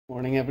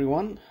Morning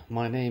everyone,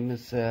 my name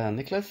is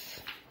Nicholas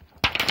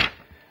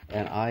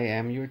and I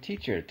am your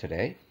teacher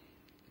today.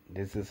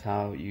 This is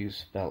how you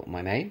spell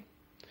my name.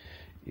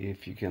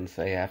 If you can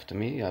say after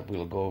me, I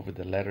will go over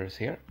the letters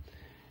here.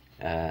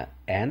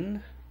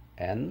 N,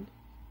 N,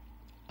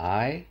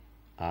 I,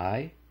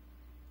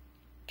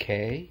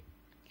 K,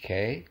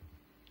 K,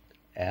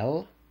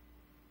 L,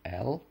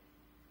 L,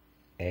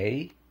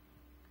 A,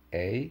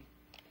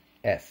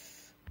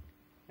 S,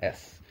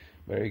 S.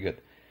 Very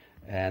good.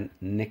 And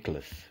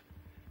Nicholas.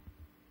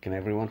 Can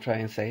everyone try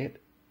and say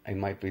it? It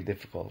might be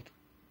difficult.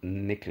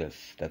 Nicholas.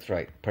 That's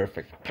right.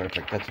 Perfect.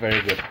 Perfect. That's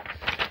very good.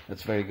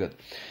 That's very good.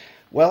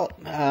 Well,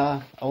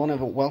 I want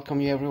to welcome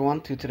you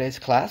everyone to today's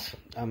class.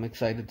 I'm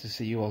excited to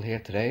see you all here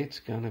today. It's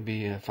going to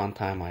be a fun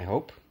time, I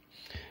hope.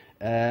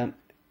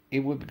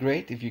 It would be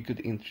great if you could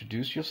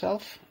introduce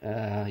yourself.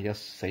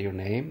 Just say your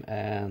name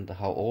and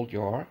how old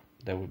you are.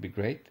 That would be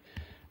great.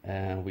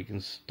 We can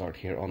start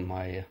here on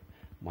my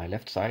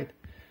left side.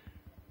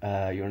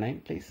 Your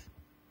name, please?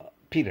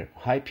 Peter.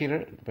 Hi,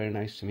 Peter. Very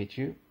nice to meet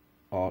you.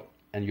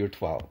 And you're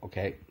 12.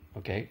 Okay.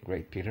 Okay.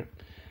 Great, Peter.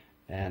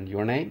 And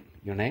your name?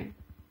 Your name?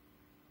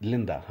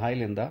 Linda. Hi,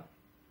 Linda.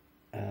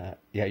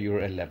 Yeah,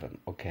 you're 11.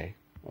 Okay.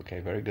 Okay.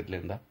 Very good,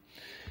 Linda.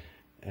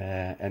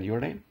 And your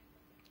name?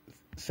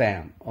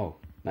 Sam. Oh,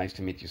 nice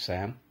to meet you,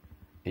 Sam.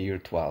 And you're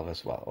 12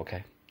 as well.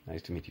 Okay.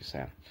 Nice to meet you,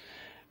 Sam.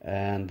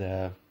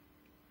 And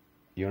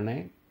your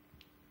name?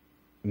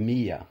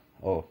 Mia.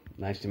 Oh,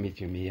 nice to meet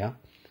you, Mia.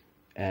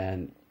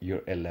 And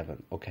you're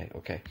 11. Okay,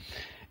 okay.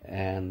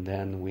 And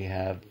then we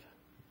have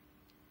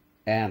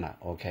Anna.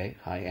 Okay,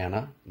 hi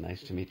Anna.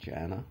 Nice to meet you,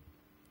 Anna.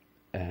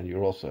 And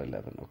you're also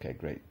 11. Okay,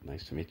 great.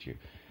 Nice to meet you.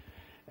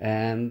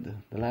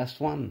 And the last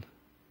one,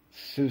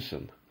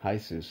 Susan. Hi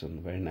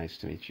Susan. Very nice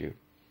to meet you.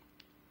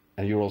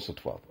 And you're also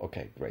 12.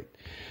 Okay, great.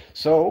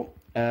 So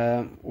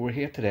we're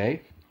here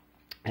today,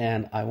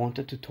 and I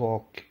wanted to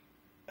talk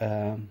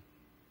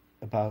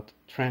about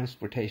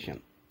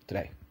transportation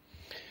today.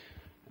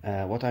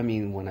 What I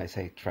mean when I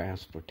say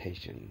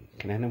transportation.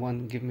 Can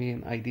anyone give me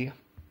an idea?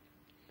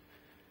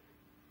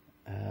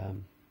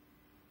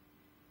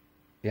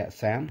 Yeah,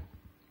 Sam?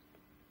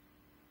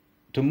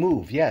 To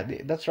move. Yeah,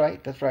 that's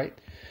right. That's right.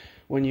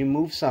 When you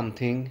move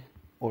something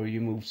or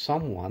you move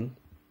someone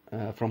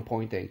from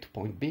point A to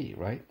point B,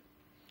 right?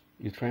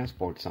 You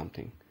transport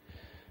something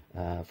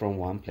from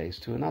one place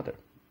to another.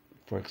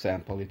 For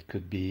example, it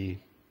could be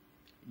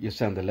you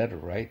send a letter,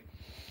 right?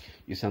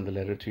 You send a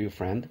letter to your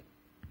friend,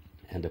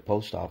 and the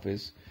post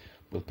office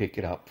will pick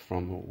it up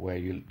from where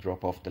you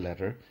drop off the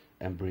letter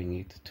and bring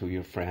it to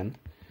your friend.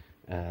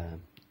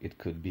 It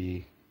could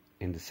be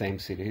in the same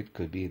city, it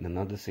could be in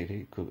another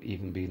city, it could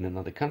even be in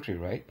another country,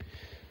 right?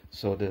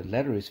 So the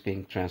letter is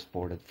being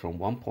transported from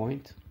one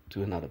point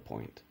to another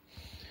point.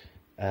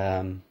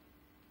 Now,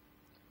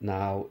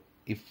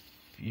 if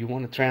you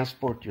want to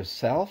transport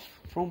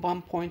yourself from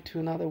one point to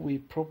another, we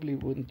probably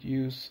wouldn't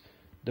use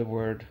the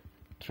word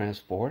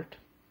transport.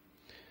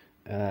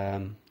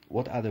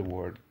 What other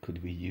word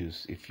could we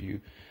use if you,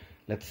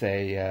 let's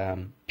say,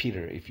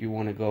 Peter, if you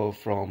want to go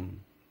from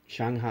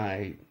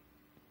Shanghai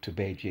to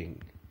Beijing,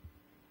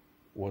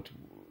 what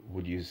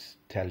would you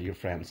tell your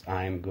friends?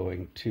 I'm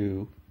going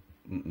to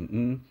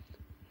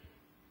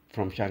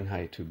from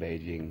Shanghai to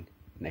Beijing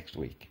next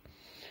week.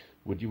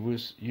 Would you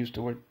use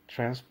the word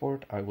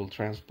transport? I will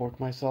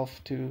transport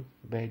myself to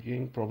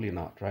Beijing? Probably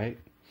not, right?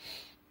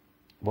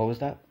 What was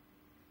that?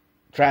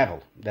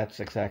 Travel.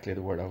 That's exactly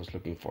the word I was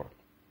looking for.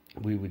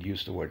 We would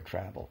use the word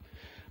travel.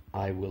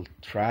 I will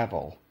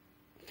travel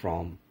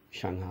from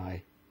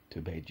Shanghai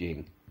to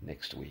Beijing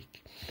next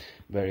week.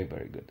 Very,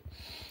 very good.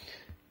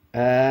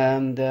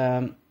 And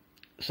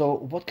so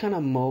what kind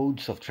of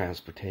modes of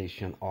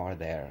transportation are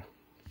there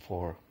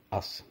for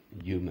us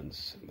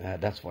humans?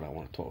 That's what I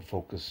want to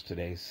focus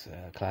today's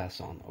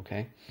class on,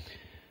 okay?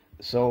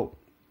 So,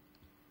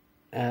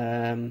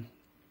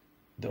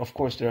 of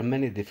course, there are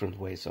many different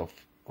ways of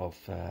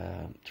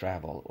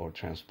travel or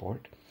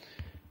transport.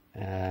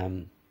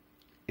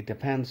 It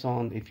depends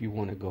on if you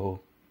want to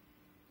go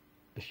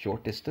a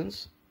short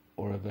distance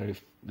or a very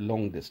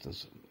long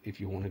distance. If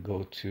you want to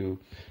go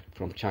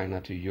from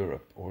China to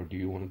Europe, or do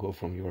you want to go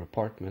from your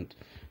apartment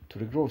to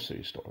the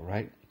grocery store,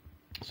 right?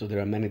 So there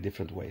are many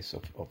different ways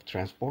of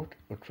transport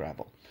or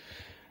travel.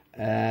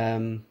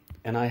 And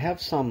I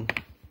have some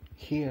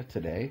here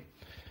today.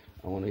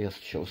 I want to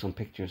just show some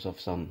pictures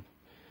of some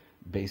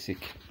basic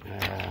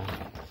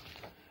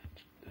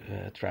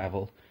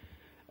travel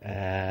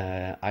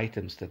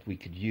items that we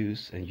could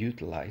use and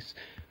utilize.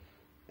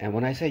 And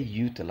when I say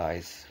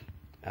utilize,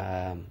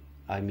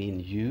 I mean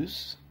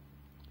use.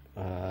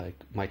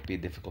 It might be a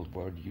difficult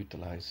word,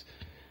 utilize,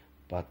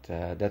 but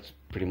that's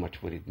pretty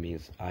much what it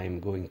means. I'm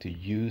going to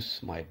use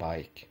my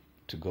bike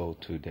to go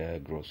to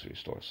the grocery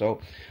store.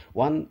 So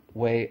one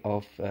way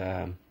of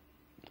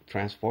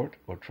transport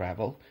or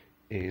travel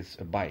is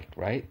a bike,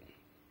 right?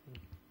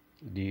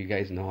 Do you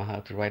guys know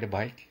how to ride a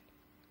bike?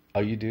 Oh,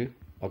 you do?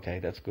 Okay,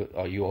 that's good.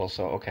 Oh, you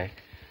also? Okay.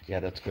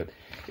 Yeah, that's good.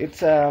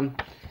 It's a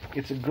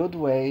good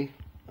way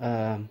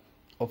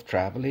of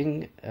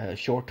traveling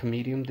short to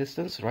medium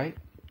distance, right?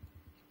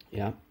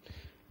 Yeah.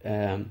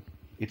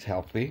 It's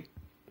healthy.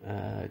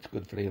 It's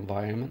good for the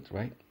environment,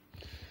 right?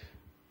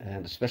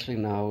 And especially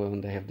now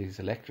when they have these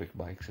electric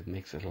bikes, it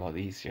makes it a lot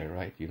easier,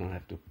 right? You don't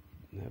have to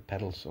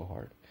pedal so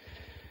hard.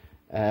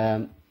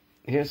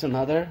 Here's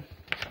another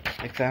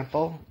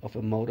example of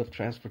a mode of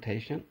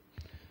transportation,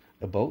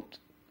 a boat.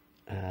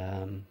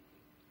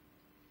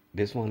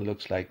 This one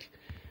looks like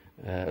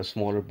a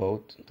smaller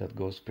boat that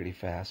goes pretty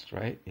fast,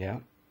 right? Yeah.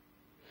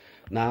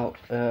 Now,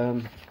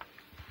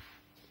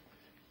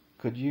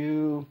 could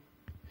you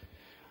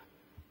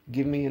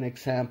give me an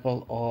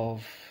example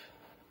of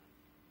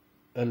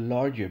a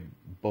larger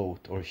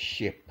boat or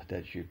ship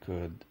that you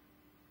could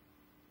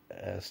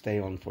stay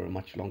on for a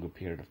much longer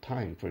period of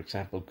time? For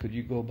example, could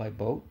you go by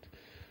boat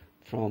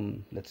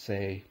from, let's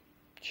say,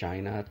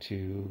 China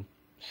to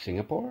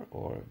Singapore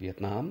or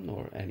Vietnam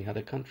or any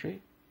other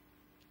country?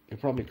 You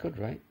probably could,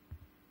 right?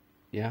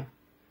 Yeah.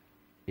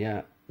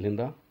 Yeah,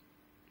 Linda?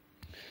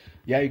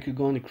 Yeah, you could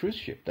go on a cruise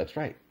ship. That's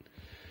right.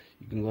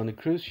 You can go on a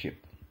cruise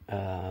ship.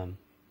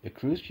 A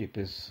cruise ship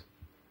is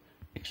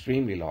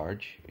extremely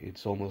large.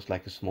 It's almost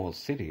like a small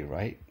city,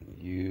 right?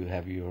 You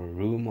have your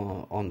room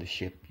on the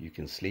ship. You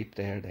can sleep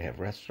there. They have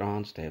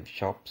restaurants. They have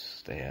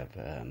shops. They have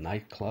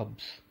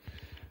nightclubs.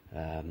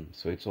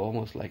 So it's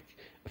almost like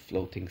a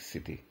floating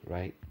city,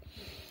 right?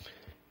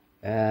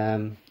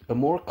 A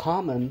more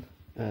common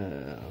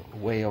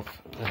way of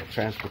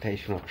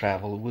transportation or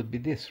travel would be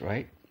this,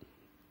 right?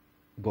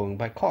 Going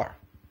by car.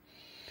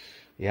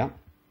 Yeah.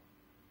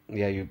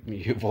 Yeah,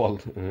 you've all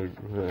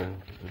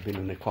been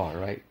in a car,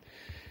 right?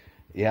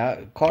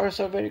 Yeah, cars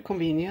are very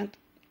convenient.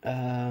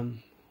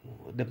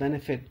 The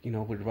benefit,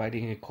 with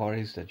riding a car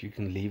is that you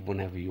can leave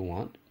whenever you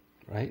want,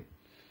 right?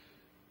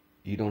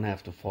 You don't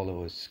have to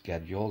follow a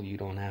schedule. You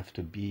don't have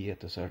to be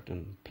at a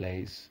certain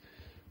place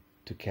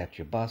to catch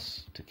a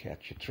bus, to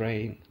catch a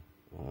train,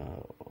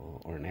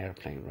 or an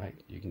airplane, right?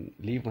 You can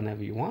leave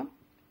whenever you want.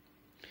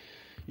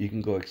 You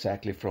can go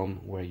exactly from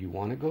where you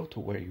want to go to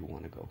where you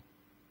want to go.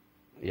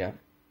 Yeah.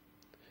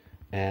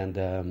 And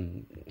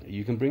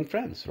you can bring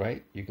friends,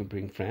 right? You can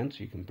bring friends.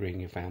 You can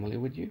bring your family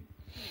with you.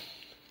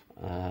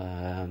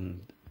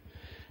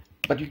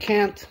 But you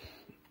can't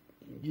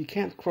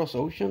cross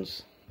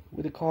oceans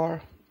with a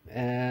car,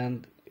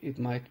 and it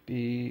might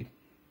be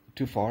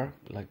too far.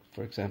 Like,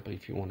 for example,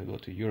 if you want to go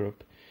to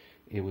Europe,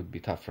 it would be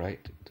tough, right,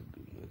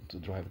 to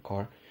drive a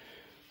car.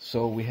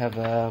 So we have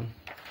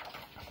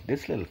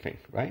this little thing,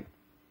 right?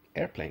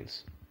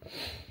 Airplanes.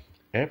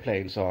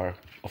 Airplanes are,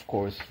 of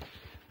course,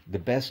 the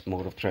best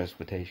mode of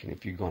transportation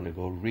if you're going to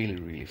go really,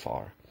 really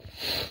far.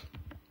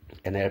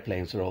 And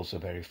airplanes are also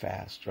very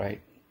fast, right?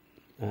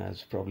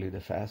 It's probably the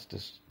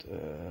fastest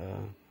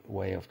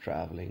way of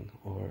traveling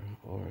or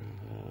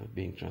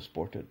being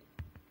transported.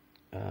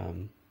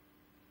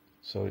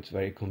 So it's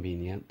very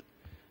convenient,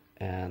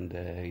 and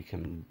it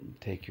can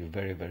take you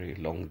very, very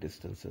long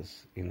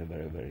distances in a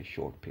very, very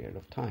short period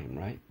of time,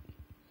 right?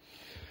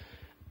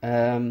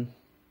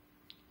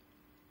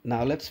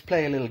 Now let's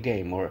play a little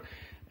game, or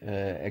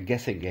a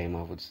guessing game,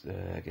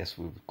 I guess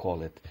we would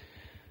call it.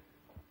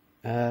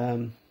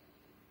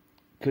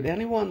 Could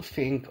anyone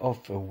think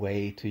of a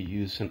way to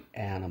use an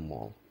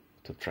animal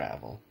to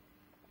travel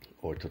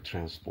or to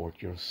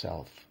transport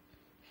yourself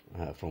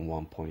from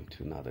one point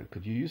to another?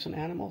 Could you use an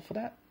animal for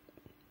that?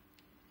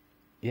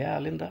 Yeah,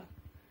 Linda?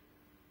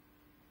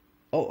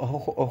 Oh,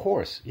 a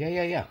horse.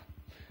 Yeah.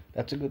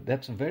 That's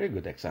a very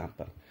good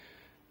example.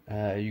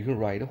 You can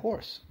ride a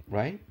horse,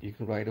 right? You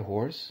can ride a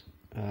horse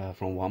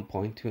from one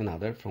point to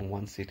another, from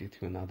one city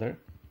to another.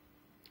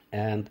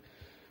 And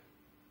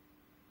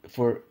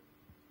for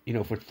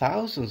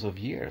thousands of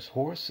years,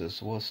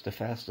 horses was the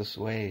fastest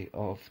way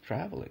of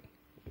traveling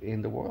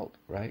in the world,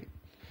 right?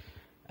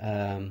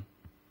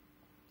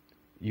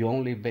 You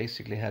only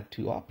basically had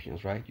two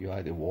options, right? You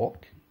either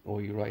walk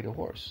or you ride a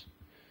horse.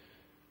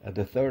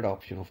 The third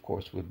option, of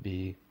course, would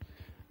be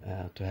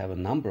to have a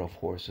number of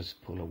horses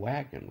pull a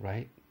wagon,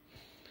 right?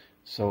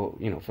 So,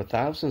 for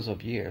thousands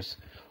of years,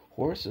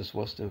 horses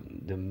was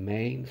the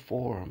main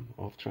form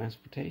of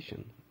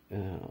transportation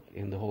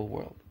in the whole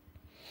world.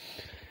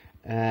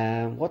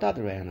 What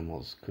other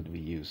animals could we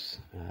use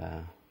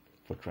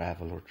for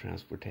travel or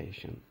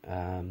transportation?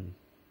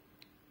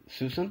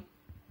 Susan?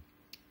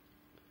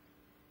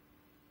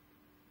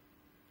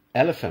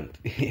 Elephant.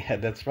 Yeah,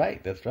 that's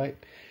right.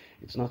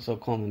 It's not so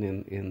common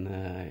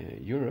in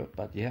Europe,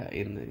 but yeah,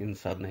 in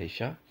Southern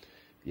Asia,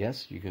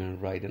 yes, you can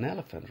ride an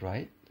elephant,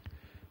 right?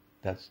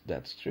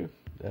 That's true.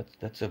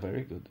 That's a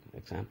very good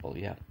example,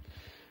 yeah.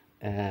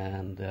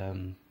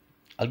 And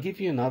I'll give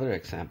you another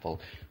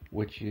example,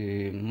 which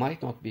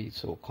might not be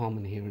so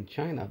common here in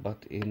China,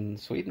 but in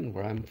Sweden,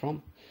 where I'm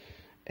from,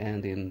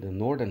 and in the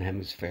northern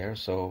hemisphere,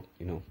 so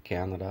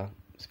Canada,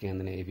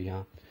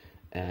 Scandinavia,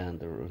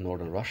 and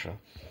northern Russia,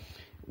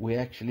 we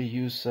actually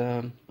use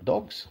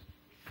dogs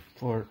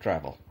for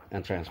travel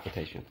and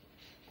transportation.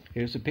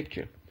 Here's a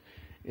picture.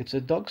 It's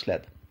a dog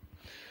sled.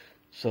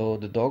 So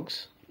the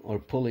dogs are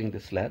pulling the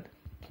sled.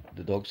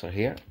 The dogs are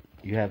here,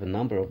 you have a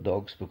number of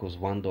dogs because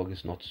one dog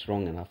is not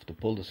strong enough to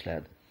pull the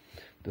sled.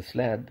 The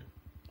sled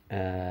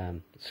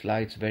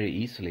slides very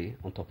easily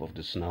on top of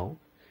the snow,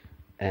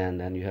 and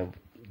then you have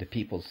the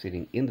people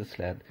sitting in the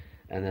sled,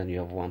 and then you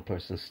have one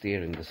person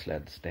steering the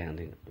sled,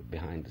 standing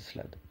behind the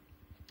sled.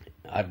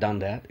 I've done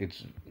that.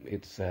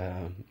 It's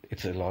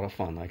a lot of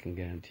fun, I can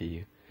guarantee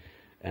you.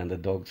 And the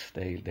dogs,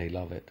 they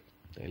love it.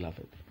 They love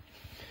it.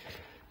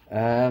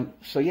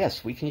 So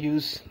yes, we can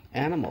use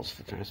animals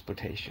for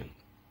transportation.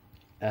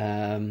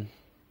 Now,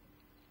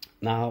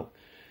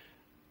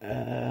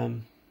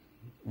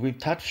 we've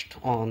touched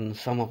on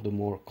some of the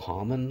more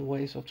common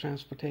ways of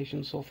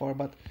transportation so far,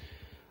 but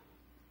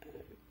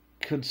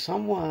could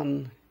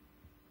someone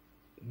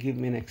give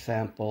me an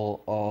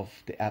example of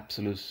the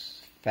absolute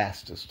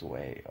fastest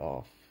way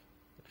of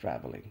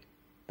traveling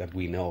that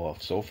we know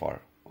of so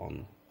far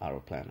on our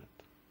planet?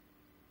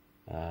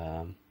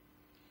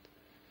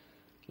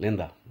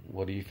 Linda,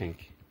 what do you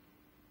think?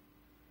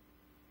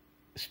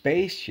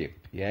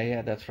 Spaceship.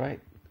 Yeah, that's right.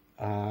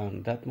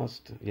 That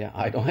must, yeah,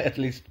 I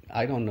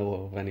don't know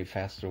of any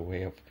faster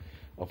way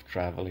of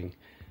traveling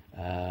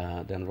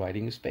than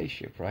riding a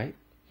spaceship, right?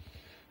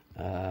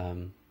 I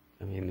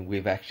mean,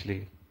 we've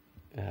actually,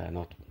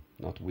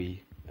 not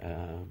we,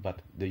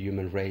 but the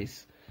human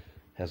race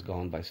has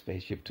gone by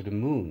spaceship to the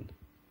moon,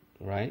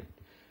 right?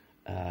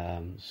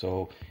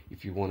 So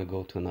if you want to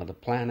go to another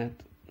planet,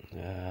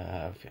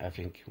 I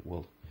think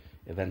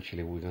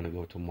eventually we're going to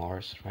go to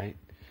Mars, right?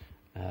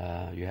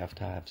 You have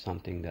to have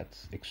something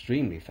that's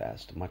extremely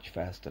fast, much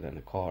faster than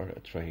a car, a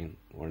train,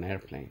 or an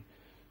airplane.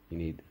 You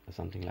need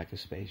something like a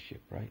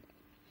spaceship, right?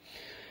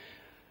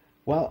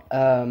 Well,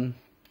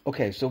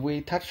 okay, so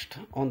we touched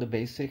on the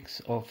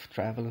basics of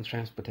travel and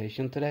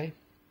transportation today.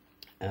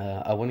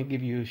 I want to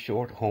give you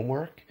short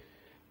homework,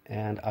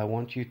 and I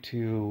want you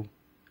to,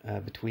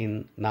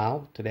 between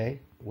now, today,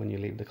 when you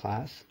leave the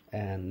class,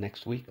 and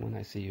next week when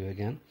I see you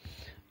again,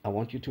 I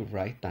want you to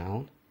write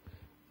down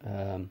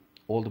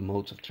all the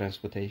modes of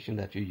transportation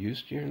that you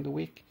used during the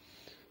week.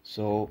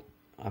 So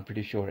I'm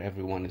pretty sure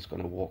everyone is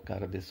going to walk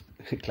out of this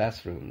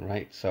classroom,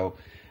 right? So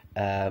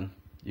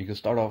you can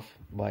start off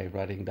by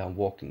writing down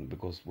walking,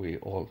 because we're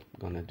all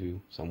going to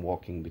do some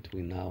walking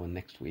between now and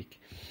next week.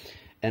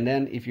 And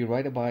then if you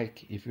ride a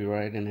bike, if you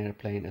ride an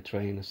airplane, a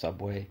train, a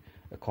subway,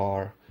 a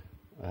car,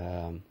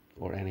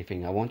 or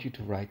anything, I want you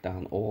to write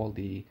down all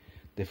the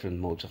different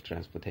modes of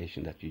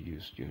transportation that you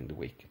used during the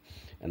week.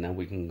 And then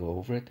we can go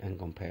over it and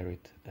compare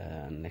it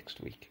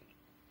next week.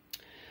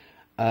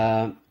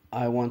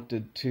 I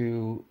wanted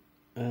to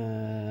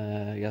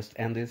just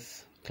end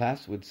this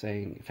class with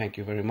saying thank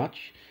you very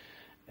much.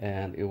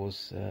 And it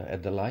was a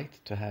delight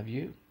to have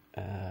you.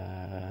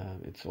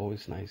 It's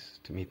always nice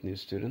to meet new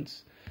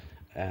students.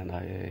 And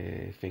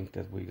I think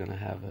that we're going to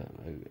have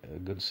a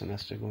good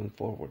semester going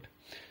forward.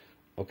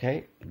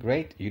 Okay,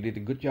 great. You did a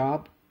good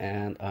job,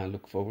 and I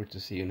look forward to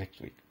see you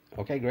next week.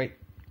 Okay, great.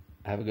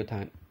 Have a good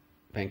time.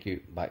 Thank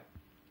you. Bye.